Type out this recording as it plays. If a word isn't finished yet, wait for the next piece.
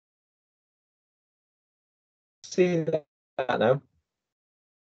see that now?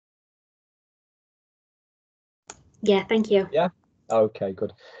 Yeah, thank you. Yeah. Okay,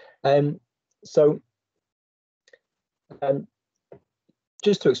 good. So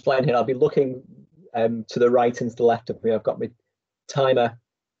just to explain here, I'll be looking to the right and to the left of me. I've got my timer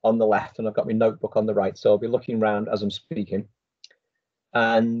on the left and I've got my notebook on the right. So I'll be looking around as I'm speaking.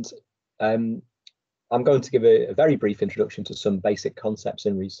 And I'm going to give a very brief introduction to some basic concepts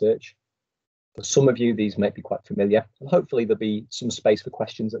in research. For some of you, these might be quite familiar, and hopefully there'll be some space for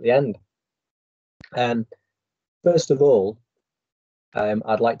questions at the end. First of all,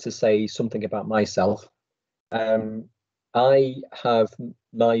 I'd like to say something about myself. I have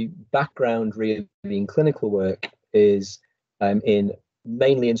my background really in clinical work is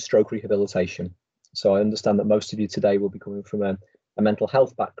mainly in stroke rehabilitation. So I understand that most of you today will be coming from a mental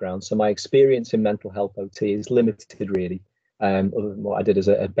health background. So my experience in mental health OT is limited really, other than what I did as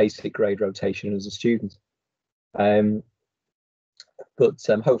a basic grade rotation as a student. But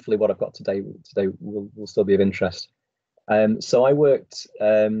hopefully what I've got today will still be of interest. So I worked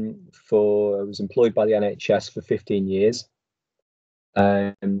I was employed by the NHS for 15 years.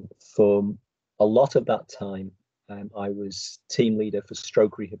 For a lot of that time, I was team leader for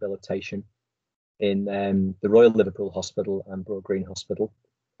stroke rehabilitation in the Royal Liverpool Hospital and Broad Green Hospital.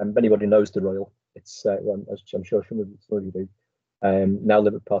 And if anybody knows the Royal, it's well, I'm sure some of you do. Now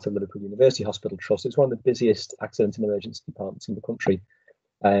part of Liverpool University Hospital Trust. It's one of the busiest accident and emergency departments in the country.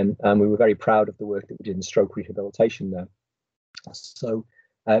 And we were very proud of the work that we did in stroke rehabilitation there. So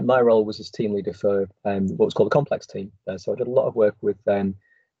my role was as team leader for what was called the complex team. So I did a lot of work with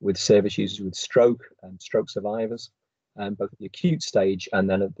service users with stroke and stroke survivors, both at the acute stage and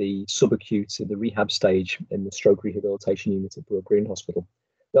then at the subacute, the rehab stage in the stroke rehabilitation unit at Broad Green Hospital.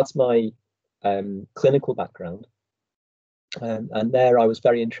 That's my clinical background. And there I was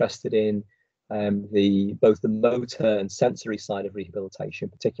very interested in both the motor and sensory side of rehabilitation,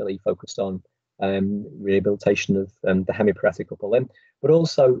 particularly focused on rehabilitation of the hemiparetic upper limb, but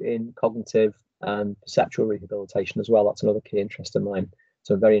also in cognitive and perceptual rehabilitation as well. That's another key interest of mine.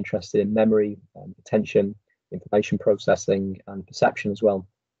 So I'm very interested in memory, attention, information processing, and perception as well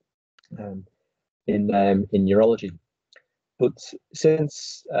in neurology. But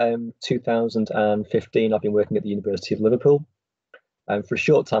since 2015, I've been working at the University of Liverpool. For a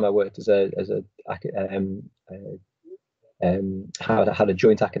short time, I worked as had a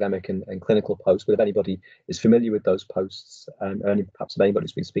joint academic and clinical post. But if anybody is familiar with those posts, perhaps if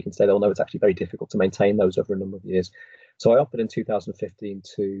anybody's been speaking today, they'll know it's actually very difficult to maintain those over a number of years. So I opted in 2015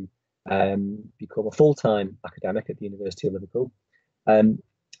 to become a full-time academic at the University of Liverpool.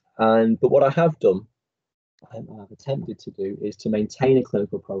 But what I have done, I've attempted to do, is to maintain a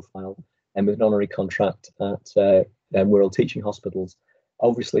clinical profile and with an honorary contract at World Teaching Hospitals.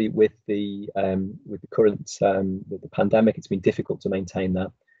 Obviously, with the current with the pandemic, it's been difficult to maintain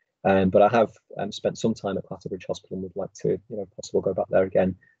that. But I have spent some time at Clatterbridge Hospital and would like to, possibly go back there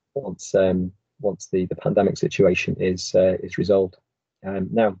again once the pandemic situation is resolved.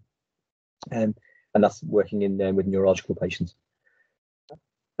 Now, and that's working in with neurological patients.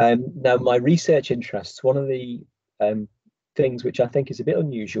 Now, my research interests, one of the things which I think is a bit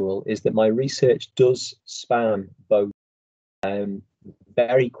unusual is that my research does span both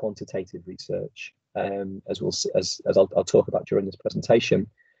very quantitative research, as I'll talk about during this presentation,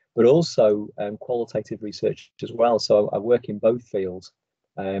 but also qualitative research as well. So I work in both fields,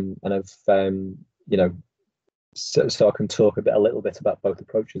 and I've so I can talk a little bit about both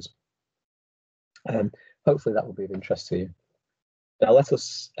approaches. Hopefully that will be of interest to you. Now let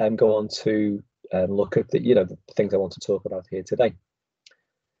us go on to look at the things I want to talk about here today.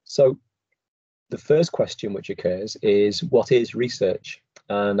 So the first question which occurs is, what is research?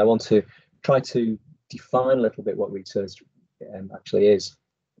 And I want to try to define a little bit what research actually is.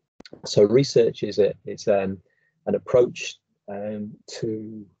 So research is an approach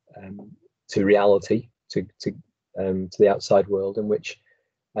to reality, to the outside world, in which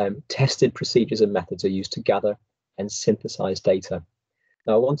tested procedures and methods are used to gather and synthesize data.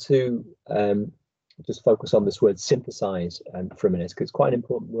 Now I want to just focus on this word synthesize for a minute, because it's quite an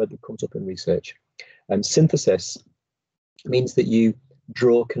important word that comes up in research. Synthesis means that you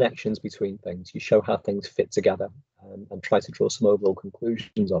draw connections between things, you show how things fit together, and try to draw some overall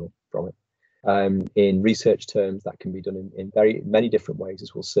conclusions from it. In research terms, that can be done in very many different ways,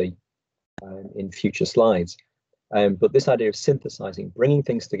 as we'll see in future slides. But this idea of synthesizing, bringing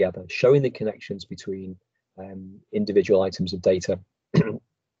things together, showing the connections between individual items of data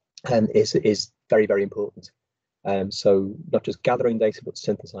is very, very important. So not just gathering data, but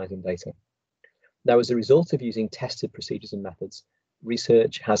synthesizing data. Now, as a result of using tested procedures and methods,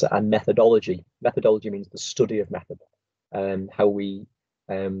 research has a methodology. Methodology means the study of method, how we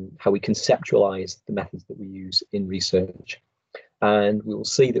conceptualize the methods that we use in research. And we will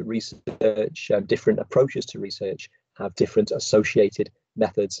see that research, different approaches to research, have different associated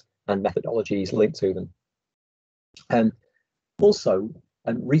methods and methodologies linked to them. And also,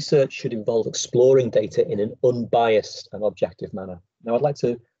 research should involve exploring data in an unbiased and objective manner. Now, I'd like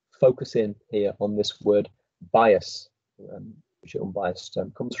to focus in here on this word bias, which unbiased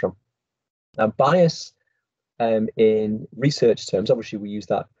comes from. Now, bias in research terms, obviously we use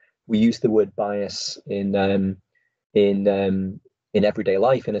the word bias in everyday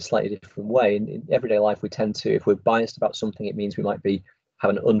life in a slightly different way. In everyday life, we tend to, if we're biased about something, it means we might have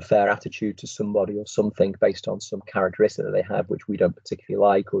an unfair attitude to somebody or something based on some characteristic that they have, which we don't particularly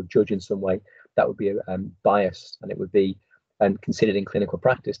like or judge in some way. That would be a bias, and it would be considered in clinical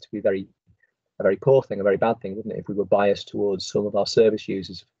practice to be a very poor thing, a very bad thing, wouldn't it, if we were biased towards some of our service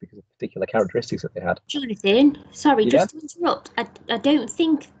users because of particular characteristics that they had. Jonathan, sorry, just to interrupt. I don't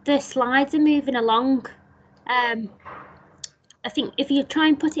think the slides are moving along. I think if you try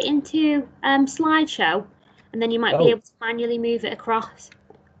and put it into slideshow, and then you might be able to manually move it across.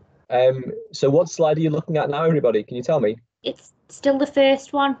 So what slide are you looking at now, everybody? Can you tell me? It's still the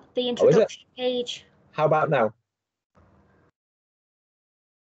first one, the introduction page. How about now?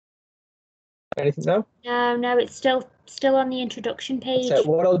 Anything now? No, it's still on the introduction page. So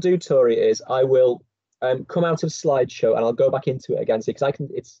what I'll do, Tori, is I will come out of slideshow and I'll go back into it again, because I can.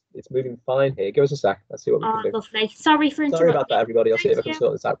 It's moving fine here. Give us a sec. Let's see what we can do. Lovely. Sorry for interrupting. Sorry about that, everybody. I'll see if I can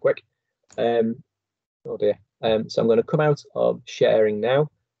sort this out quick. Oh dear. So I'm going to come out of sharing now,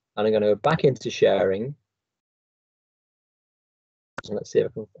 and I'm going to go back into sharing. So let's see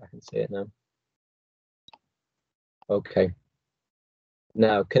if I can see it now. Okay.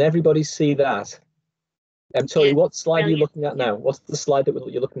 Now, can everybody see that? Tori, what slide are you looking at now? What's the slide that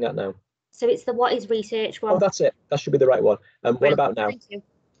you're looking at now? So it's the what is research one. Oh, that's it. That should be the right one. And what about now? Thank you.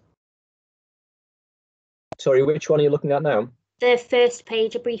 Sorry, which one are you looking at now? The first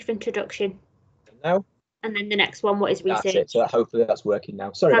page, a brief introduction. Now? And then the next one, what is research? That's it. So hopefully that's working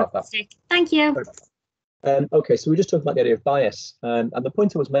now. Sorry about that. Thank you. Okay, so we just talked about the idea of bias. And the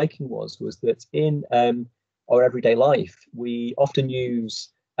point I was making was that in our everyday life, we often use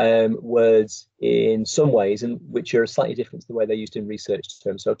words in some ways which are slightly different to the way they're used in research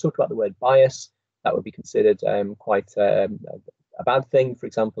terms. So I've talked about the word bias. That would be considered quite a bad thing. For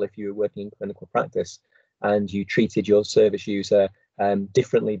example, if you were working in clinical practice and you treated your service user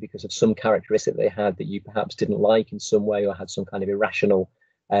differently because of some characteristic they had that you perhaps didn't like in some way or had some kind of irrational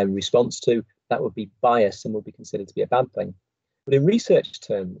response to, that would be bias and would be considered to be a bad thing. But in research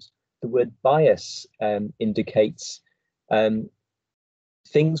terms, the word bias indicates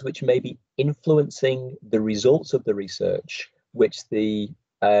things which may be influencing the results of the research, which the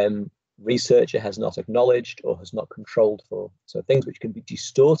researcher has not acknowledged or has not controlled for. So things which can be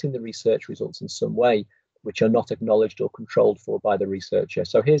distorting the research results in some way, which are not acknowledged or controlled for by the researcher.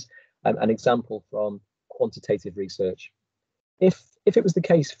 So here's an example from quantitative research. If it was the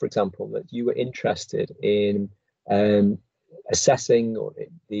case, for example, that you were interested in assessing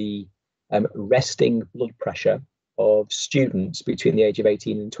the resting blood pressure of students between the age of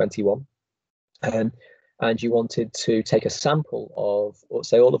 18 and 21, and you wanted to take a sample of,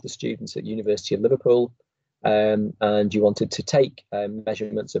 say, all of the students at University of Liverpool, and you wanted to take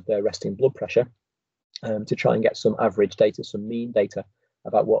measurements of their resting blood pressure to try and get some average data, some mean data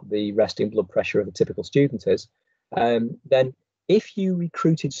about what the resting blood pressure of a typical student is, then if you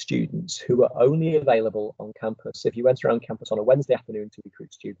recruited students who were only available on campus, if you went around campus on a Wednesday afternoon to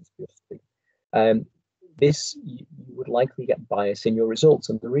recruit students for your study, you would likely get bias in your results.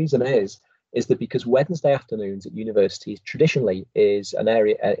 And the reason is that because Wednesday afternoons at universities traditionally is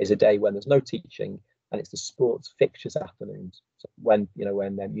a day when there's no teaching, and it's the sports fixtures afternoons. So when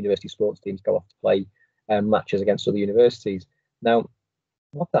university sports teams go off to play matches against other universities. Now,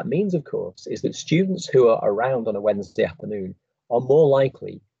 what that means, of course, is that students who are around on a Wednesday afternoon are more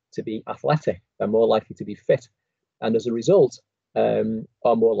likely to be athletic, they're more likely to be fit, and as a result,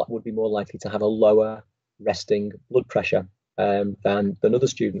 would be more likely to have a lower resting blood pressure than other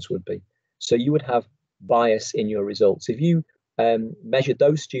students would be. So you would have bias in your results. If you measured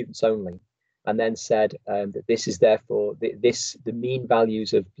those students only and then said that this is therefore the mean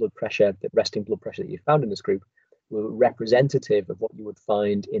values of blood pressure, the resting blood pressure that you found in this group were representative of what you would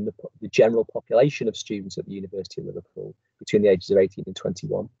find in the general population of students at the University of Liverpool between the ages of 18 and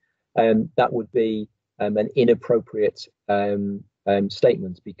 21, that would be an inappropriate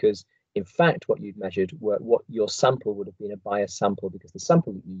statement, because in fact what you'd measured what your sample would have been a biased sample, because the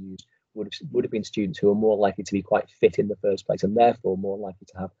sample that you used would have been students who are more likely to be quite fit in the first place, and therefore more likely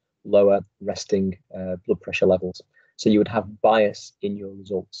to have lower resting blood pressure levels. So you would have bias in your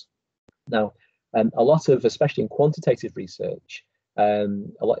results. Now, a lot of, especially in quantitative research, a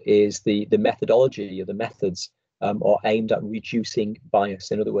lot is the methodology or the methods are aimed at reducing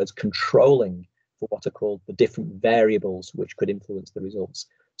bias. In other words, controlling for what are called the different variables which could influence the results.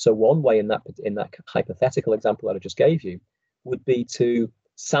 So one way in that hypothetical example that I just gave you would be to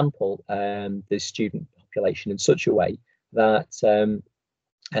sample the student population in such a way that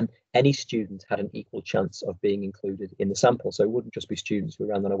any student had an equal chance of being included in the sample. So it wouldn't just be students who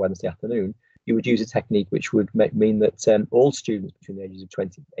were around on a Wednesday afternoon. You would use a technique which would mean that all students between the ages of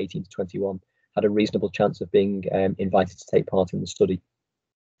 18 to 21 had a reasonable chance of being invited to take part in the study.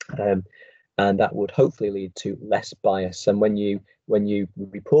 And that would hopefully lead to less bias. And when you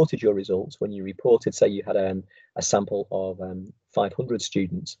reported your results, when you reported, say you had a sample of 500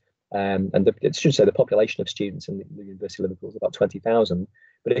 students, and it should say the population of students in the University of Liverpool is about 20,000.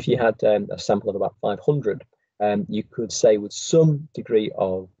 But if you had a sample of about 500, you could say with some degree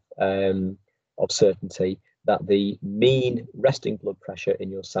of certainty that the mean resting blood pressure in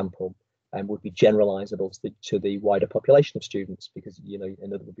your sample would be generalizable to the wider population of students, because in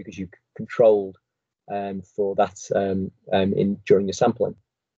other words, because you controlled for that during your sampling.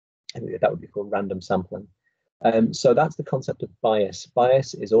 That would be called random sampling. So that's the concept of bias.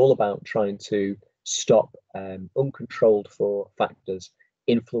 Bias is all about trying to stop uncontrolled for factors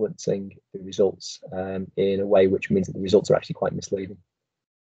influencing the results in a way which means that the results are actually quite misleading.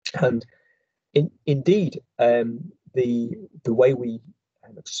 And indeed, the way we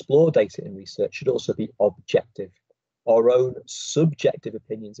explore data in research should also be objective. Our own subjective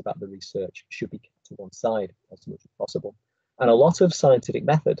opinions about the research should be kept to one side as much as possible. And a lot of scientific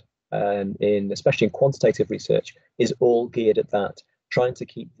method, especially in quantitative research, is all geared at that, trying to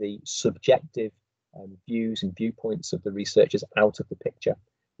keep the subjective views and viewpoints of the researchers out of the picture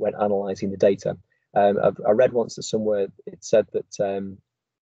when analysing the data. I read once that somewhere it said that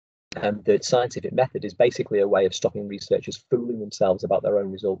the scientific method is basically a way of stopping researchers fooling themselves about their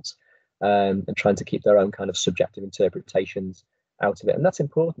own results and trying to keep their own kind of subjective interpretations out of it. And that's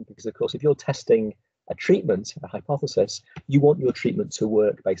important because, of course, if you're testing a treatment, a hypothesis, you want your treatment to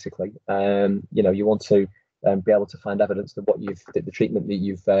work, basically. You want to be able to find evidence that the treatment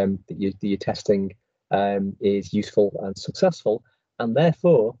that you're testing is useful and successful, and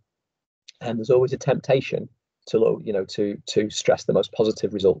therefore, there's always a temptation to stress the most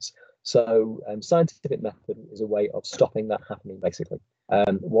positive results. So scientific method is a way of stopping that happening, basically.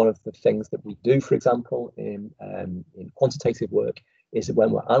 One of the things that we do, for example, in quantitative work is that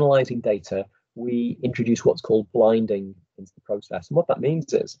when we're analysing data, we introduce what's called blinding into the process. And what that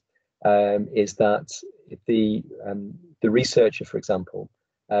means is that the researcher, for example,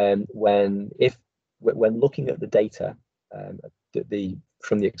 when looking at the data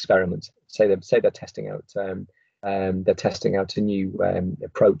from the experiment, say they're testing out a new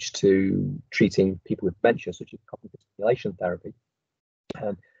approach to treating people with dementia, such as cognitive stimulation therapy.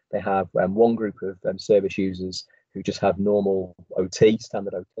 They have one group of service users who just have normal OT,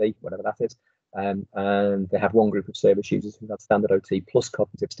 standard OT, whatever that is, and they have one group of service users who have standard OT plus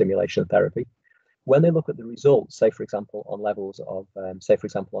cognitive stimulation therapy. When they look at the results, say for example on levels of,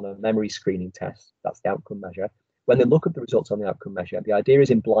 on a memory screening test, that's the outcome measure. When they look at the results on the outcome measure, the idea is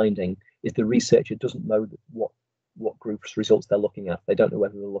in blinding is the researcher doesn't know what group's results they're looking at. They don't know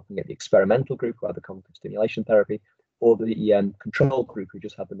whether they're looking at the experimental group who had the cognitive stimulation therapy or the control group who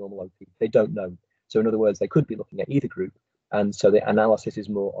just had the normal OT. They don't know. So in other words, they could be looking at either group, and so the analysis is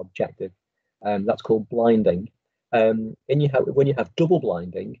more objective. That's called blinding. And when you have double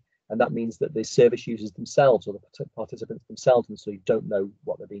blinding, and that means that the service users themselves or the participants themselves, and so you don't know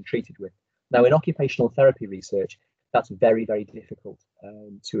what they're being treated with. Now, in occupational therapy research, that's very, very difficult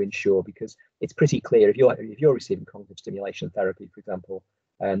to ensure, because it's pretty clear if you're receiving cognitive stimulation therapy, for example,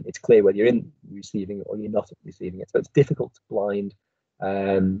 it's clear whether you're in receiving it or you're not receiving it. So it's difficult to blind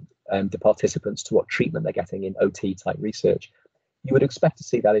the participants to what treatment they're getting in OT type research. You would expect to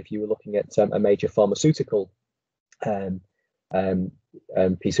see that if you were looking at a major pharmaceutical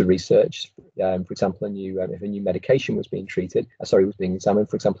piece of research. For example, if a new medication was being examined.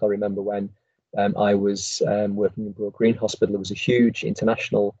 For example, I remember when I was working in Broad Green Hospital, there was a huge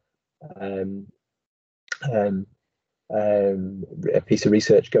international a piece of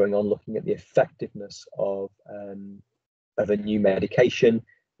research going on looking at the effectiveness of a new medication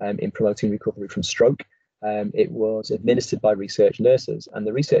in promoting recovery from stroke. It was administered by research nurses, and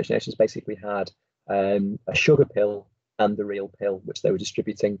the research nurses basically had a sugar pill and the real pill, which they were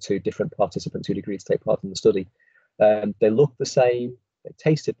distributing to different participants who'd agreed to take part in the study. They looked the same, they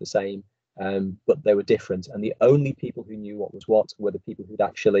tasted the same, but they were different. And the only people who knew what was what were the people who were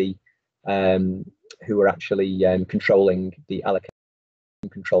actually controlling the allocation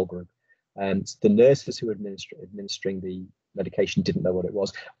control group. And the nurses who were administering the medication didn't know what it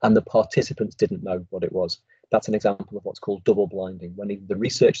was, and the participants didn't know what it was. That's an example of what's called double blinding, when either the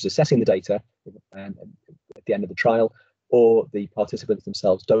researchers assessing the data at the end of the trial, or the participants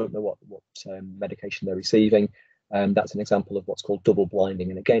themselves don't know what medication they're receiving. That's an example of what's called double blinding.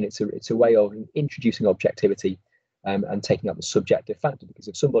 And again, it's a way of introducing objectivity and taking out the subjective factor, because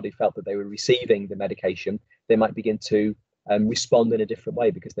if somebody felt that they were receiving the medication, they might begin to respond in a different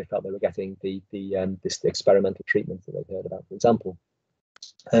way because they felt they were getting this experimental treatment that they'd heard about, for example.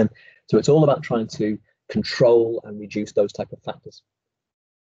 So it's all about trying to control and reduce those type of factors.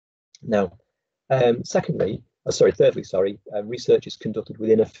 Now, thirdly, research is conducted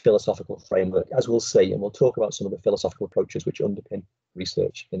within a philosophical framework, as we'll see, and we'll talk about some of the philosophical approaches which underpin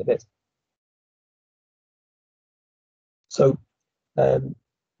research in a bit. So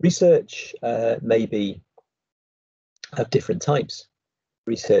research may be of different types.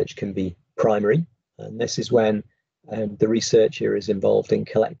 Research can be primary, and this is when the researcher is involved in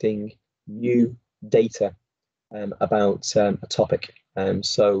collecting new data about a topic.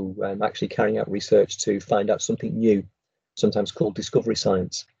 So actually carrying out research to find out something new, sometimes called discovery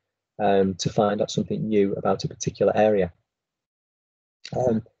science, to find out something new about a particular area.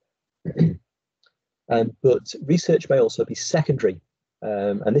 But research may also be secondary,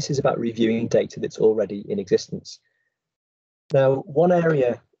 and this is about reviewing data that's already in existence. Now, one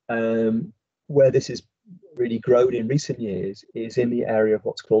area where this has really grown in recent years is in the area of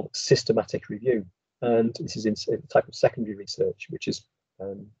what's called systematic review. And this is in a type of secondary research, which is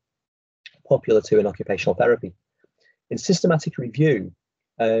popular too in occupational therapy. In systematic review,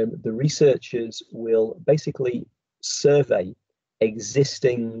 the researchers will basically survey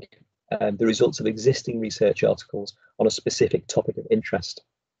existing, the results of existing research articles on a specific topic of interest.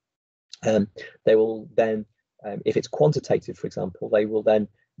 They will then, if it's quantitative, for example, they will then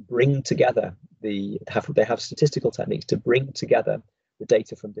bring together they have statistical techniques to bring together the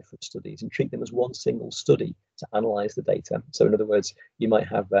data from different studies and treat them as one single study to analyze the data. So in other words, you might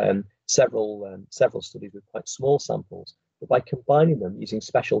have several studies with quite small samples, but by combining them using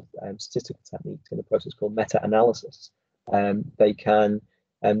special statistical techniques in a process called meta-analysis, they can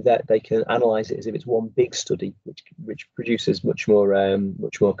analyze it as if it's one big study, which produces much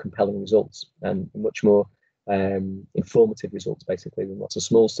more compelling results and much more informative results, basically, than lots of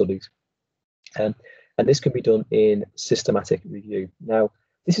small studies. And this can be done in systematic review. Now,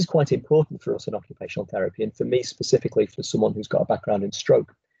 this is quite important for us in occupational therapy, and for me specifically, for someone who's got a background in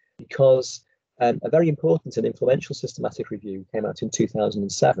stroke, because a very important and influential systematic review came out in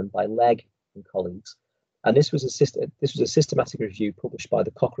 2007 by Legg and colleagues. And this was a systematic review published by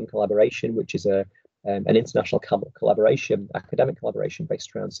the Cochrane Collaboration, which is an international collaboration, academic collaboration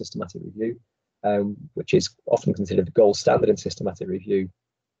based around systematic review, which is often considered the gold standard in systematic review.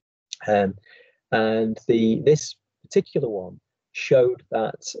 And this particular one showed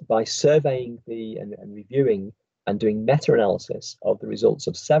that by surveying and reviewing and doing meta-analysis of the results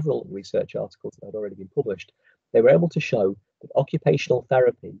of several research articles that had already been published, they were able to show that occupational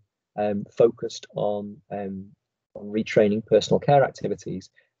therapy focused on retraining personal care activities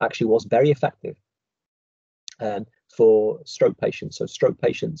actually was very effective for stroke patients. So stroke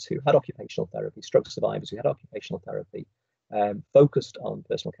patients who had occupational therapy, stroke survivors who had occupational therapy, focused on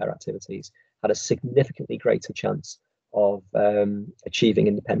personal care activities, had a significantly greater chance of achieving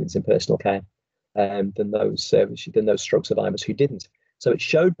independence in personal care than those stroke survivors who didn't. So it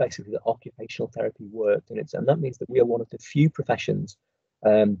showed basically that occupational therapy worked, and that means that we are one of the few professions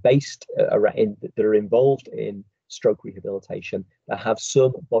that are involved in stroke rehabilitation that have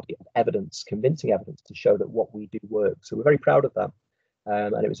some body of evidence, convincing evidence, to show that what we do works. So we're very proud of that.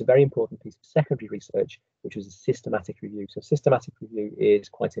 And it was a very important piece of secondary research, which was a systematic review. So systematic review is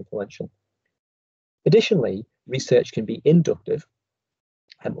quite influential. Additionally, research can be inductive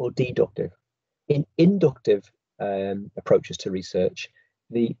or deductive. In inductive approaches to research,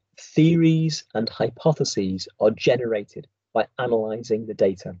 the theories and hypotheses are generated by analyzing the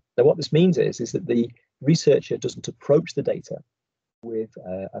data. Now, what this means is that the researcher doesn't approach the data with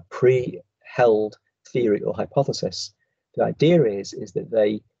a pre-held theory or hypothesis. The idea is that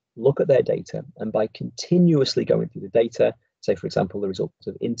they look at their data, and by continuously going through the data, say, for example, the results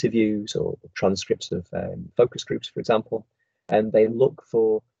of interviews or transcripts of focus groups, for example, and they look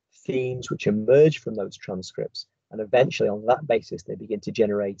for themes which emerge from those transcripts. And eventually, on that basis, they begin to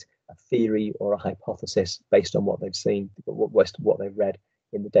generate a theory or a hypothesis based on what they've seen, what they've read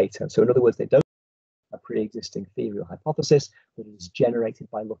in the data. So in other words, they don't a pre-existing theory or hypothesis, but it is generated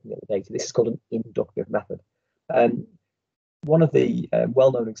by looking at the data. This is called an inductive method. One of the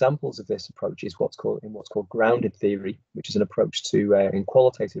well-known examples of this approach is what's called grounded theory, which is an approach to in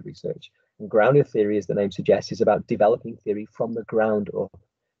qualitative research. And grounded theory, as the name suggests, is about developing theory from the ground up.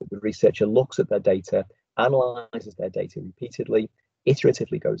 The researcher looks at their data, analyzes their data repeatedly,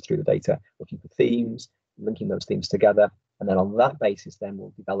 iteratively goes through the data, looking for themes, linking those themes together, and then on that basis, then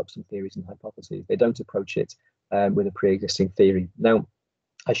we'll develop some theories and hypotheses. They don't approach it with a pre-existing theory. Now,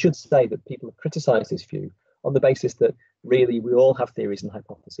 I should say that people have criticized this view on the basis that really we all have theories and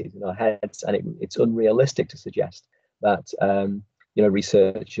hypotheses in our heads, and it's unrealistic to suggest that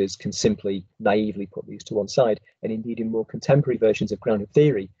researchers can simply naively put these to one side. And indeed, in more contemporary versions of grounded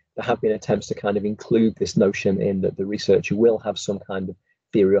theory, there have been attempts to kind of include this notion in that the researcher will have some kind of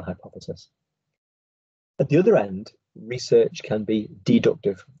theory or hypothesis. At the other end, research can be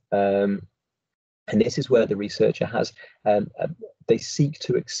deductive. And this is where the researcher has, they seek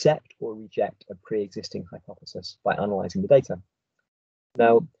to accept or reject a pre-existing hypothesis by analysing the data.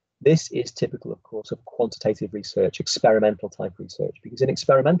 Now, this is typical, of course, of quantitative research, experimental type research, because in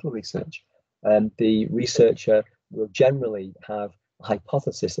experimental research, the researcher will generally have a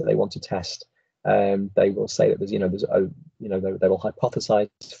hypothesis that they want to test. They will say that they will hypothesize,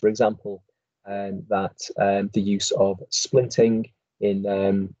 for example, that the use of splinting in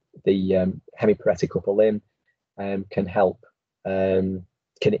the hemiparetic upper limb can help, can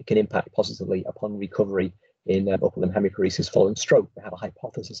impact positively upon recovery in upper limb hemiparesis following stroke. They have a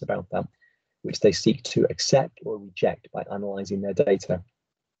hypothesis about that, which they seek to accept or reject by analysing their data.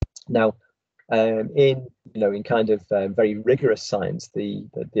 Now, in kind of very rigorous science, the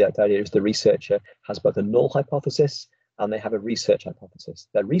idea is the researcher has both a null hypothesis and they have a research hypothesis.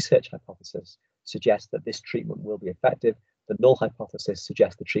 Their research hypothesis suggests that this treatment will be effective. The null hypothesis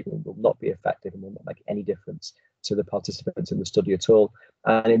suggests the treatment will not be effective and will not make any difference to the participants in the study at all.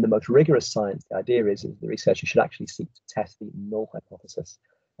 And in the most rigorous science, the idea is that the researcher should actually seek to test the null hypothesis.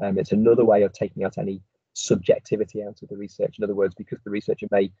 It's another way of taking out any subjectivity out of the research. In other words, because the researcher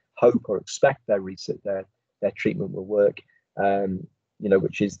may hope or expect their treatment will work,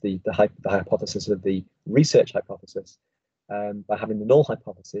 which is the hypothesis of the research hypothesis. By having the null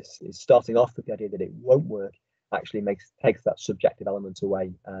hypothesis, is starting off with the idea that it won't work, actually takes that subjective element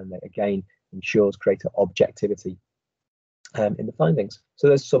away, and again ensures greater objectivity in the findings. So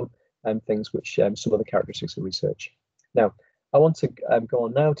there's some things which some other characteristics of research. Now, I want to go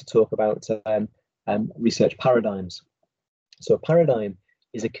on now to talk about research paradigms. So a paradigm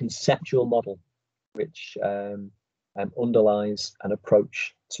is a conceptual model which underlies an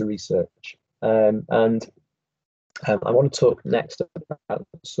approach to research. And I want to talk next about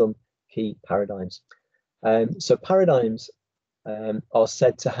some key paradigms. So paradigms are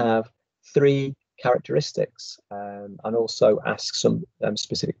said to have three characteristics and also ask some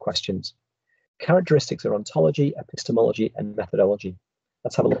specific questions. Characteristics are ontology, epistemology, and methodology.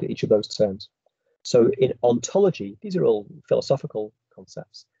 Let's have a look at each of those terms. So in ontology, these are all philosophical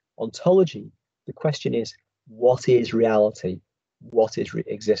concepts. Ontology, the question is, what is reality? What is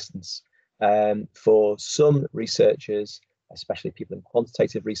existence? For some researchers, especially people in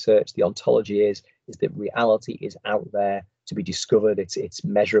quantitative research, the ontology is that reality is out there to be discovered. It's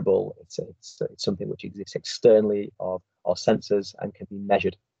measurable. It's something which exists externally of our senses and can be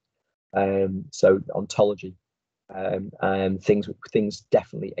measured. So ontology, and things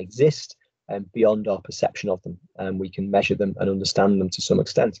definitely exist beyond our perception of them, and we can measure them and understand them to some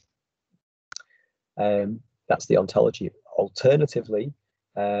extent. That's the ontology. Alternatively,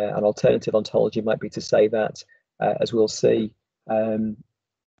 an alternative ontology might be to say that, as we'll see,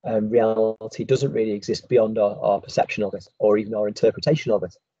 reality doesn't really exist beyond our perception of it, or even our interpretation of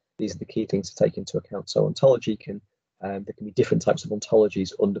it. These are the key things to take into account. So ontology there can be different types of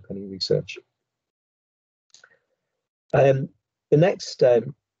ontologies underpinning research. The next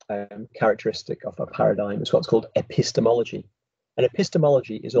characteristic of a paradigm is what's called epistemology. And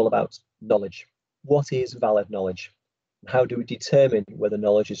epistemology is all about knowledge. What is valid knowledge? How do we determine whether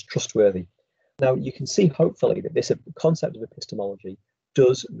knowledge is trustworthy? Now, you can see, hopefully, that this concept of epistemology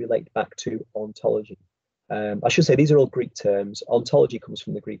does relate back to ontology. I should say these are all Greek terms. Ontology comes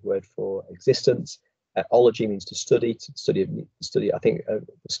from the Greek word for existence. Ology means to study, the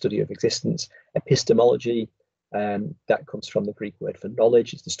study of existence. Epistemology, that comes from the Greek word for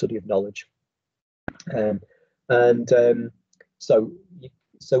knowledge. It's the study of knowledge. So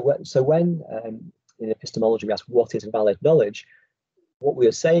when in epistemology we ask what is valid knowledge, what we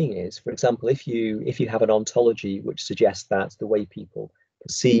are saying is, for example, if you have an ontology which suggests that the way people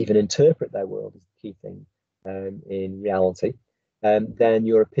perceive and interpret their world is the key thing in reality, then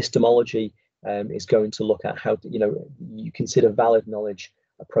your epistemology is going to look at how you consider valid knowledge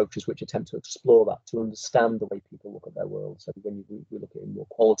approaches which attempt to explore that, to understand the way people look at their world. So when we look at more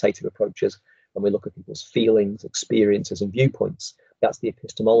qualitative approaches, and we look at people's feelings, experiences, and viewpoints, that's the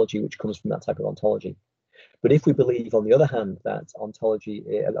epistemology which comes from that type of ontology. But if we believe, on the other hand, that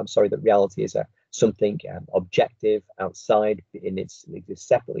that reality is something objective, outside, it exists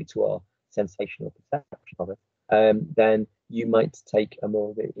separately to our sensational perception of it, then you might take a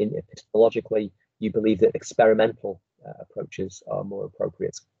more, epistemologically, you believe that experimental approaches are more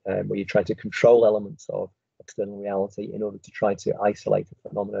appropriate, where you try to control elements of external reality in order to try to isolate a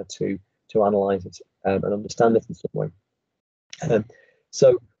phenomena, to analyze it and understand it in some way.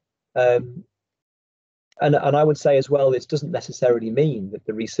 And I would say as well, this doesn't necessarily mean that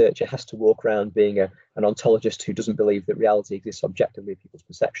the researcher has to walk around being an ontologist who doesn't believe that reality exists objectively in people's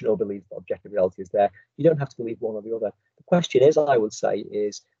perception, or believes that objective reality is there. You don't have to believe one or the other. The question is, I would say,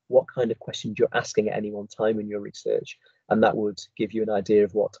 is what kind of questions you're asking at any one time in your research, and that would give you an idea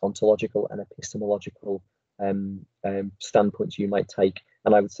of what ontological and epistemological standpoints you might take.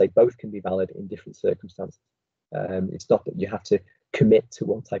 And I would say both can be valid in different circumstances. It's not that you have to commit to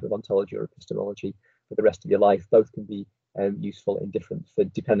one type of ontology or epistemology for the rest of your life. Both can be useful in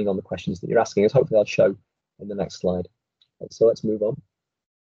depending on the questions that you're asking, as hopefully I'll show in the next slide. So let's move on.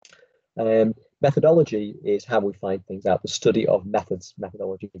 Methodology is how we find things out, the study of methods,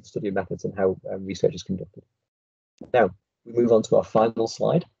 methodology, the study of methods and how research is conducted. Now, we move on to our final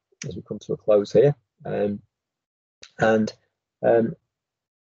slide as we come to a close here. I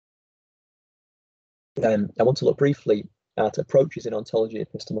want to look briefly at approaches in ontology,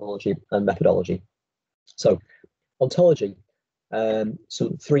 epistemology, and methodology. So, ontology,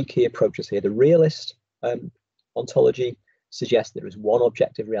 some three key approaches here. The realist ontology suggests there is one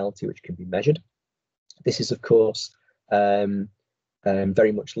objective reality which can be measured. This is, of course,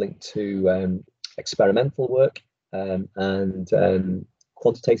 very much linked to experimental work and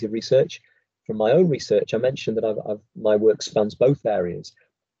quantitative research. From my own research, I mentioned that my work spans both areas.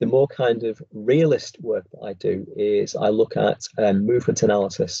 The more kind of realist work that I do is I look at movement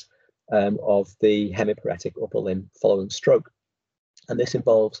analysis of the hemiparetic upper limb following stroke. And this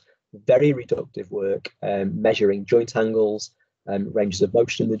involves very reductive work, measuring joint angles, ranges of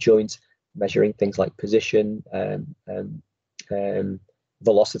motion in the joint, measuring things like position,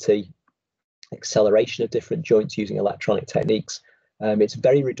 velocity, acceleration of different joints using electronic techniques. It's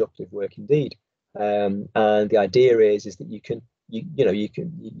very reductive work indeed. And the idea is that you can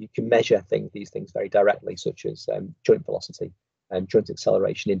measure these things very directly, such as joint velocity and joint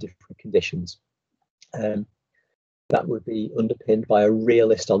acceleration in different conditions. That would be underpinned by a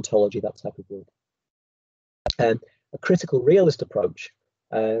realist ontology, that type of work. A critical realist approach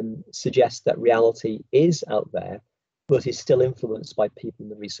suggests that reality is out there, but is still influenced by people in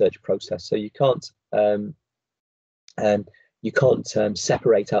the research process. So you can't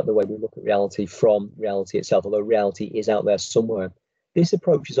separate out the way we look at reality from reality itself, although reality is out there somewhere. This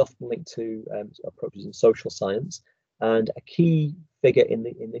approach is often linked to approaches in social science, and a key figure in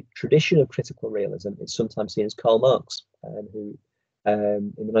the tradition of critical realism is sometimes seen as Karl Marx, who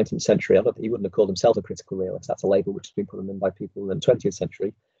in the 19th century, he wouldn't have called himself a critical realist. That's a label which has been put on him by people in the 20th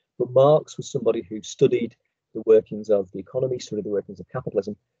century. But Marx was somebody who studied the workings of the economy, studied the workings of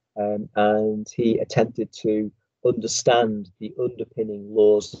capitalism, and he attempted to understand the underpinning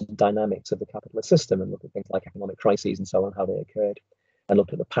laws and dynamics of the capitalist system, and look at things like economic crises and so on, how they occurred, and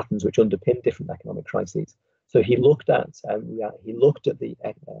looked at the patterns which underpin different economic crises. So he looked at the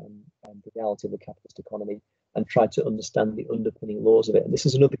reality of the capitalist economy and tried to understand the underpinning laws of it. And this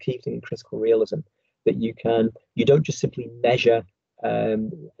is another key thing in critical realism, that you don't just simply measure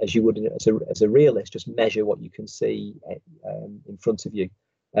as you would as a realist, just measure what you can see in front of you.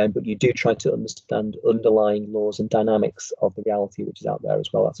 But you do try to understand underlying laws and dynamics of the reality which is out there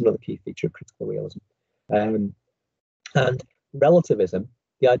as well. That's another key feature of critical realism. And relativism,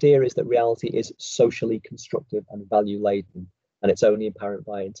 the idea is that reality is socially constructive and value-laden, and it's only apparent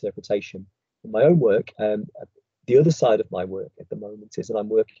by interpretation. In my own work, the other side of my work at the moment is that I'm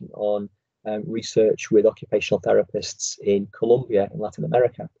working on research with occupational therapists in Colombia, in Latin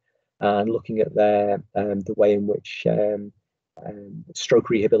America, and looking at the way in which stroke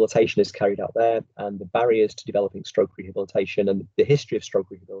rehabilitation is carried out there, and the barriers to developing stroke rehabilitation, and the history of stroke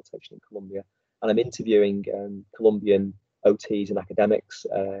rehabilitation in Colombia. And I'm interviewing Colombian OTs and academics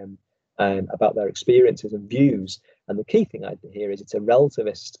about their experiences and views. And the key thing here is it's a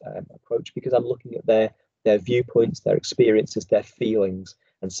relativist approach, because I'm looking at their viewpoints, their experiences, their feelings,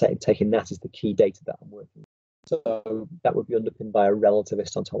 and taking that as the key data that I'm working with. So that would be underpinned by a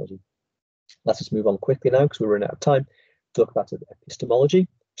relativist ontology. Let's just move on quickly now, because we're running out of time. Talk about epistemology.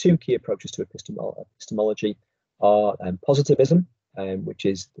 two key approaches to epistemology are positivism, which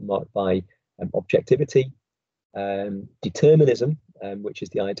is marked by objectivity, determinism, which is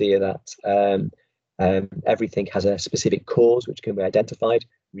the idea that everything has a specific cause which can be identified,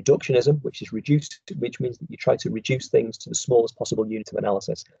 reductionism, which means that you try to reduce things to the smallest possible unit of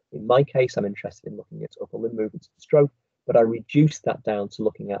analysis. In my case, I'm interested in looking at upper limb movements and stroke, but I reduce that down to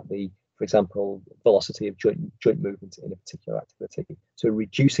looking at for example, velocity of joint movement in a particular activity. So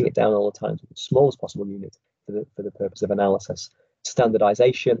reducing it down all the time to the smallest possible unit for the purpose of analysis.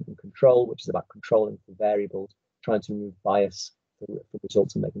 Standardization and control, which is about controlling the variables, trying to remove bias for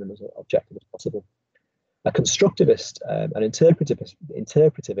results and making them as objective as possible. A constructivist and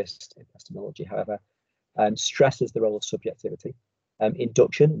interpretivist epistemology, however, stresses the role of subjectivity,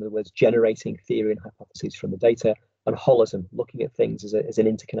 induction, in other words, generating theory and hypotheses from the data, and holism, looking at things as an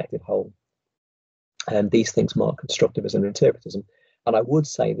interconnected whole. And these things mark constructivism and interpretism. And I would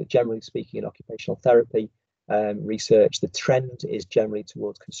say that generally speaking, in occupational therapy research, the trend is generally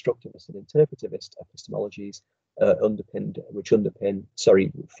towards constructivist and interpretivist epistemologies,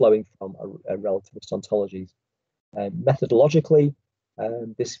 flowing from a relativist ontologies. Methodologically,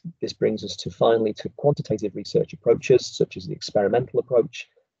 this brings us finally to quantitative research approaches, such as the experimental approach,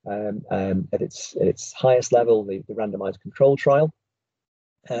 at its highest level, the randomized control trial,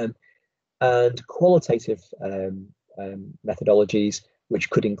 and qualitative methodologies, which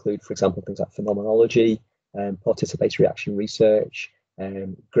could include, for example, things like phenomenology, participatory action research,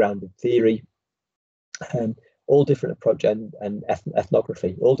 grounded theory, all different approaches, and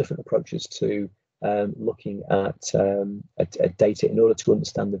ethnography, all different approaches to looking at data in order to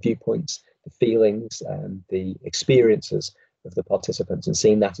understand the viewpoints, the feelings, and the experiences of the participants, and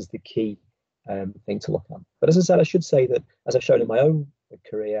seeing that as the key thing to look at. But as I said, I should say that, as I've shown in my own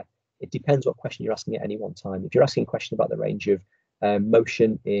career, it depends what question you're asking at any one time. If you're asking a question about the range of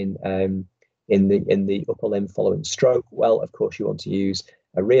motion in the upper limb following stroke, well, of course, you want to use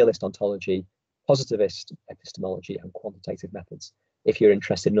a realist ontology, positivist epistemology, and quantitative methods. If you're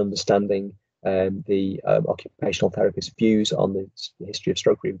interested in understanding the occupational therapist's views on the history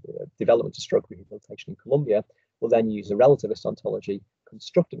of development of stroke rehabilitation in Colombia, we'll then use a relativist ontology,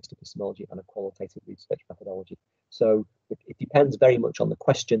 constructivist epistemology, and a qualitative research methodology. So it depends very much on the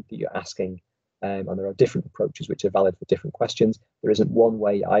question that you're asking, and there are different approaches which are valid for different questions. There isn't one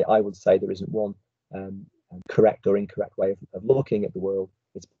way, I would say there isn't one correct or incorrect way of looking at the world.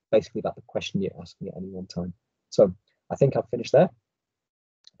 It's basically about the question you're asking at any one time. So I think I've finished there.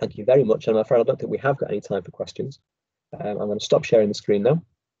 Thank you very much. And I'm afraid I don't think we have got any time for questions. I'm going to stop sharing the screen now.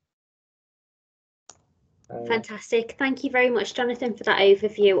 Fantastic. Thank you very much, Jonathan, for that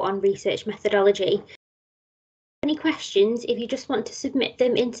overview on research methodology. Any questions, if you just want to submit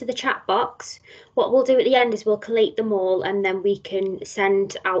them into the chat box, what we'll do at the end is we'll collate them all, and then we can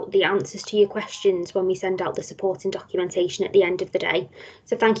send out the answers to your questions when we send out the supporting documentation at the end of the day.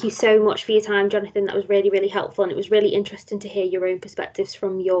 So thank you so much for your time, Jonathan. That was really, really helpful, and it was really interesting to hear your own perspectives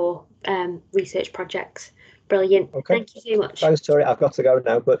from your research projects. Brilliant. Okay. Thank you so much. Thanks, Tori. I've got to go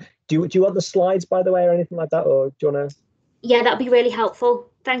now, but do you want the slides, by the way, or anything like that, or do you want to? Yeah, that'd be really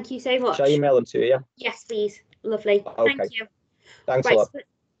helpful. Thank you so much. Shall I email them to you? Yeah. Yes, please. Lovely. Okay. Thank you. Thanks a lot.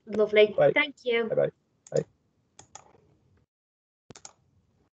 Lovely. Bye. Thank you. Bye-bye. Bye.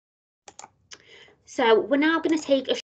 So we're now going to take a